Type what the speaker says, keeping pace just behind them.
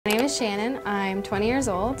is Shannon. I'm 20 years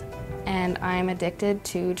old and I'm addicted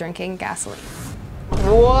to drinking gasoline.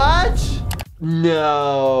 What?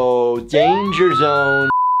 No, danger zone.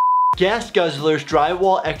 Gas guzzlers,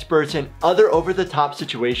 drywall experts, and other over-the-top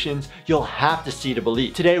situations you'll have to see to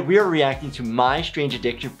believe. Today, we are reacting to My Strange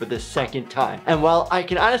Addiction for the second time. And while I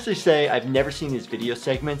can honestly say I've never seen these video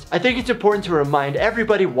segments, I think it's important to remind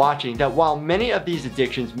everybody watching that while many of these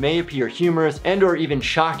addictions may appear humorous and or even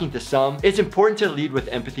shocking to some, it's important to lead with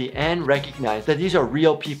empathy and recognize that these are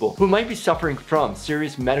real people who might be suffering from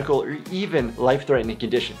serious medical or even life-threatening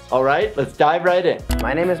conditions. All right, let's dive right in.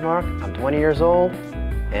 My name is Mark, I'm 20 years old,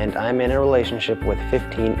 and I'm in a relationship with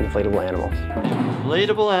 15 inflatable animals.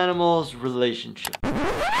 Inflatable animals relationship.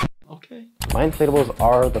 Okay. My inflatables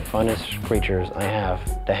are the funnest creatures I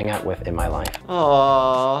have to hang out with in my life.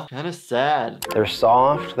 Aww, kinda sad. They're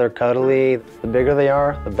soft, they're cuddly. The bigger they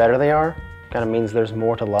are, the better they are. Kind of means there's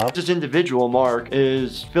more to love. This individual, Mark,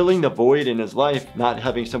 is filling the void in his life, not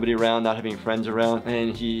having somebody around, not having friends around,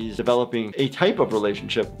 and he's developing a type of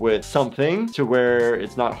relationship with something to where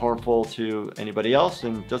it's not harmful to anybody else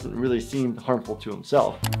and doesn't really seem harmful to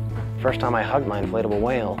himself. First time I hugged my inflatable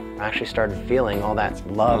whale, I actually started feeling all that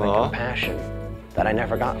love and compassion that I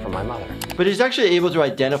never got from my mother. But he's actually able to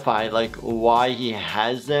identify like why he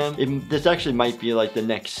has them. This actually might be like the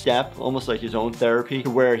next step, almost like his own therapy,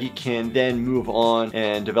 where he can then move on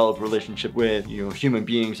and develop a relationship with, you know, human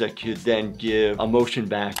beings that could then give emotion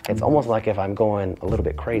back. It's almost like if I'm going a little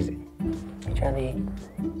bit crazy. Charlie.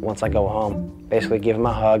 Once I go home, basically give him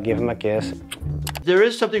a hug, give him a kiss. There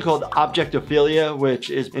is something called objectophilia,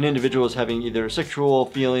 which is an individual is having either sexual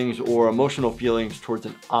feelings or emotional feelings towards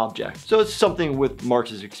an object. So it's something with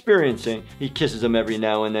Mark's is experiencing. He kisses him every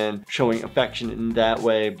now and then, showing affection in that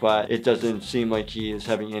way, but it doesn't seem like he is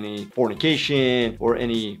having any fornication or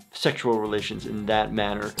any sexual relations in that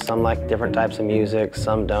manner. Some like different types of music,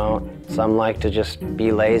 some don't. Some like to just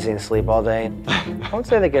be lazy and sleep all day. I would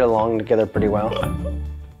say they get along together pretty well.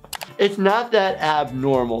 It's not that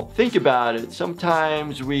abnormal. Think about it.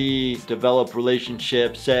 Sometimes we develop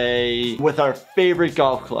relationships, say, with our favorite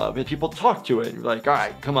golf club, and people talk to it. You're like, all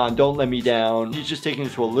right, come on, don't let me down. He's just taking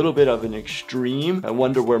it to a little bit of an extreme. I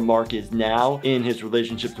wonder where Mark is now in his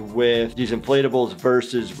relationships with these inflatables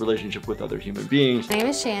versus relationship with other human beings. My name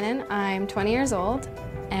is Shannon. I'm 20 years old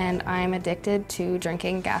and I'm addicted to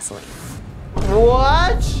drinking gasoline.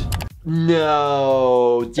 What?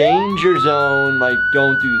 No, danger zone, like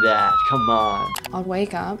don't do that, come on. I'll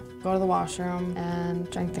wake up, go to the washroom, and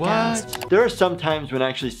drink the gas. There are some times when I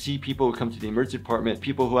actually see people who come to the emergency department,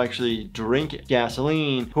 people who actually drink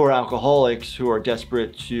gasoline, who are alcoholics, who are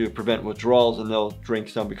desperate to prevent withdrawals, and they'll drink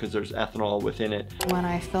some because there's ethanol within it. When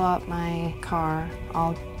I fill up my car,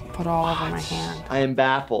 I'll put all over my hand. I am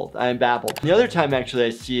baffled. I am baffled. The other time actually I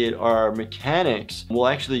see it are mechanics will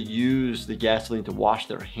actually use the gasoline to wash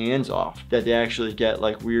their hands off, that they actually get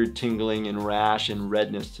like weird tingling and rash and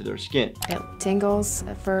redness to their skin. It tingles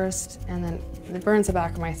at first and then it burns the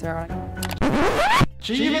back of my throat.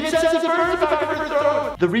 She even says it burns the back of her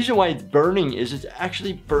throat. The reason why it's burning is it's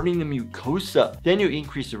actually burning the mucosa. Then you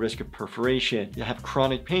increase the risk of perforation. You have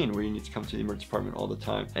chronic pain where you need to come to the emergency department all the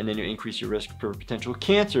time. And then you increase your risk for potential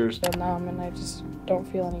cancers. I'm numb and I just don't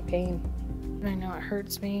feel any pain. I know it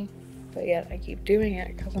hurts me, but yet I keep doing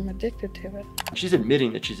it because I'm addicted to it. She's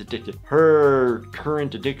admitting that she's addicted. Her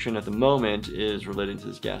current addiction at the moment is relating to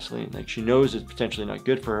this gasoline. Like she knows it's potentially not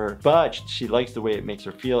good for her, but she likes the way it makes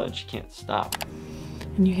her feel and she can't stop.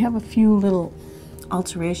 And you have a few little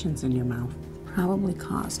ulcerations in your mouth, probably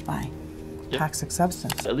caused by toxic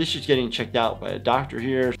substance. At least she's getting checked out by a doctor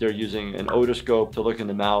here. They're using an otoscope to look in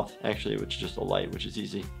the mouth, actually, which is just a light, which is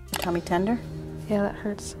easy. Tummy tender? Yeah, that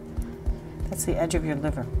hurts. That's the edge of your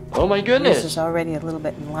liver. Oh my goodness! This is already a little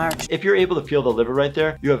bit enlarged. If you're able to feel the liver right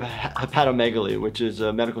there, you have hepatomegaly, which is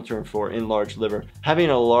a medical term for enlarged liver. Having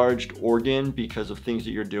an enlarged organ because of things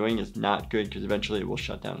that you're doing is not good because eventually it will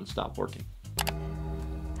shut down and stop working.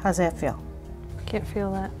 How's that feel? I can't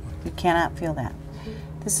feel that. You cannot feel that.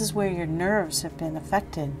 This is where your nerves have been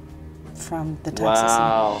affected from the toxicity.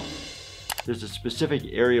 Wow. There's a specific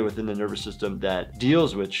area within the nervous system that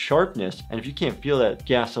deals with sharpness, and if you can't feel that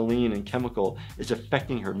gasoline and chemical is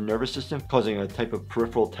affecting her nervous system, causing a type of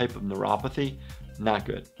peripheral type of neuropathy, not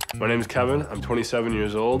good. My name is Kevin. I'm 27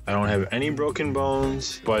 years old. I don't have any broken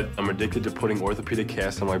bones, but I'm addicted to putting orthopedic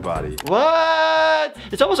casts on my body. What?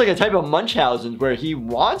 It's almost like a type of Munchausen where he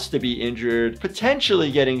wants to be injured,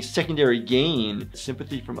 potentially getting secondary gain.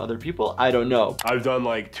 Sympathy from other people? I don't know. I've done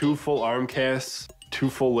like 2 full arm casts, 2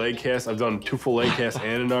 full leg casts. I've done 2 full leg casts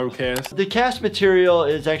and an arm cast. The cast material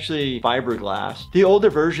is actually fiberglass. The older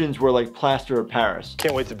versions were like plaster of Paris.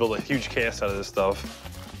 Can't wait to build a huge cast out of this stuff.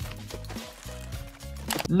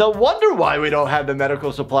 No wonder why we don't have the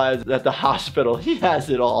medical supplies at the hospital. He has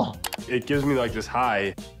it all. It gives me like this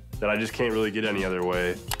high that I just can't really get any other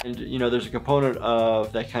way. And you know, there's a component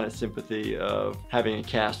of that kind of sympathy of having a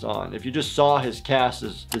cast on. If you just saw his cast,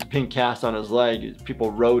 his pink cast on his leg,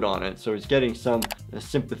 people wrote on it. So he's getting some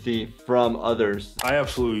sympathy from others. I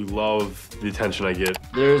absolutely love the attention I get.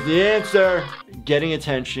 There's the answer. Getting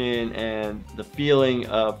attention and the feeling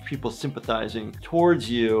of people sympathizing towards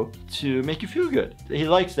you to make you feel good. He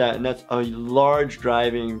likes that, and that's a large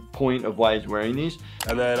driving point of why he's wearing these.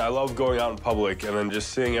 And then I love going out in public and then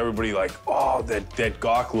just seeing everybody like, oh, that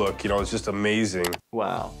gawk look, you know, it's just amazing.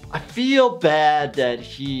 Wow. I feel bad that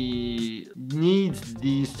he needs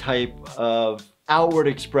these type of outward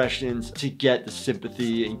expressions to get the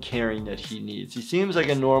sympathy and caring that he needs. He seems like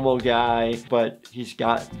a normal guy, but he's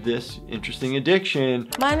got this interesting addiction.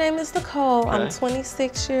 My name is Nicole. Okay. I'm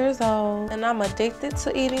 26 years old, and I'm addicted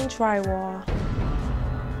to eating drywall.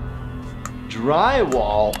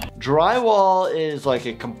 Drywall. Drywall is like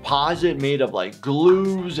a composite made of like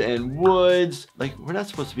glues and woods. Like, we're not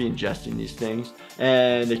supposed to be ingesting these things.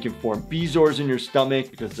 And they can form bezoars in your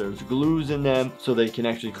stomach because there's glues in them, so they can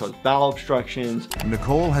actually cause bowel obstructions.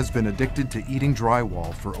 Nicole has been addicted to eating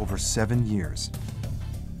drywall for over 7 years.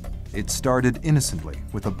 It started innocently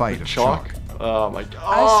with a bite of chalk. Oh my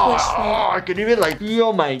god. I could even like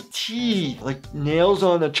feel my teeth, like nails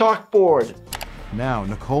on the chalkboard. Now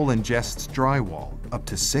Nicole ingests drywall up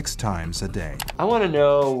to 6 times a day. I want to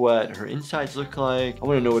know what her insides look like. I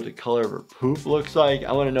want to know what the color of her poop looks like.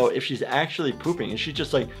 I want to know if she's actually pooping. Is she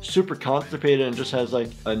just like super constipated and just has like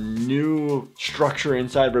a new structure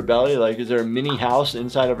inside of her belly? Like, is there a mini house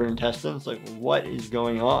inside of her intestines? Like, what is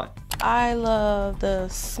going on? I love the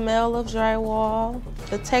smell of drywall,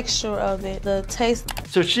 the texture of it, the taste.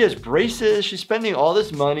 So she has braces. She's spending all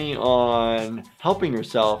this money on helping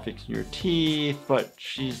herself, fixing her teeth, but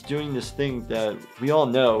she's doing this thing that we all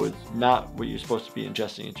know is not what you're supposed to be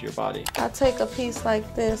ingesting into your body. I take a piece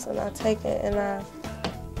like this and I take it and I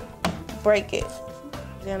break it.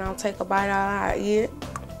 Then I'll take a bite out, I eat it.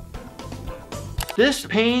 This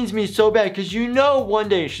pains me so bad because you know one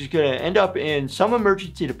day she's gonna end up in some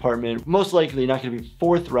emergency department, most likely not gonna be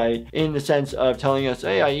forthright in the sense of telling us,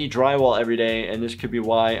 hey, I eat drywall every day and this could be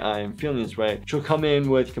why I'm feeling this way. She'll come in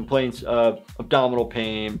with complaints of abdominal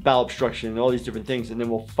pain, bowel obstruction, and all these different things, and then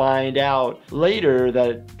we'll find out later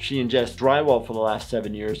that she ingests drywall for the last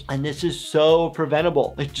 7 years, and this is so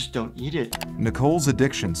preventable. Like, just don't eat it. Nicole's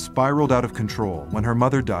addiction spiraled out of control when her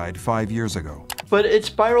mother died 5 years ago. But it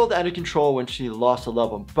spiraled out of control when she lost a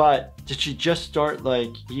loved one. But did she just start like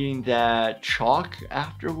eating that chalk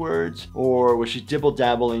afterwards? Or was she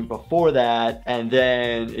dibble-dabbling before that? And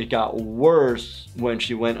then it got worse when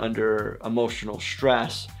she went under emotional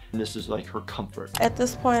stress. And this is like her comfort. At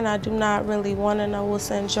this point, I do not really want to know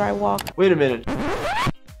what's in drywall. Wait a minute.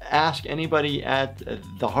 Ask anybody at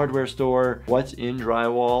the hardware store what's in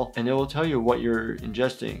drywall, and they will tell you what you're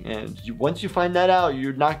ingesting. And once you find that out,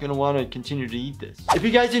 you're not going to want to continue to eat this. If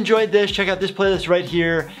you guys enjoyed this, check out this playlist right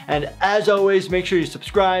here. And as always, make sure you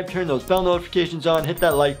subscribe, turn those bell notifications on, hit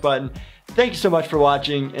that like button. Thank you so much for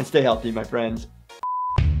watching, and stay healthy, my friends.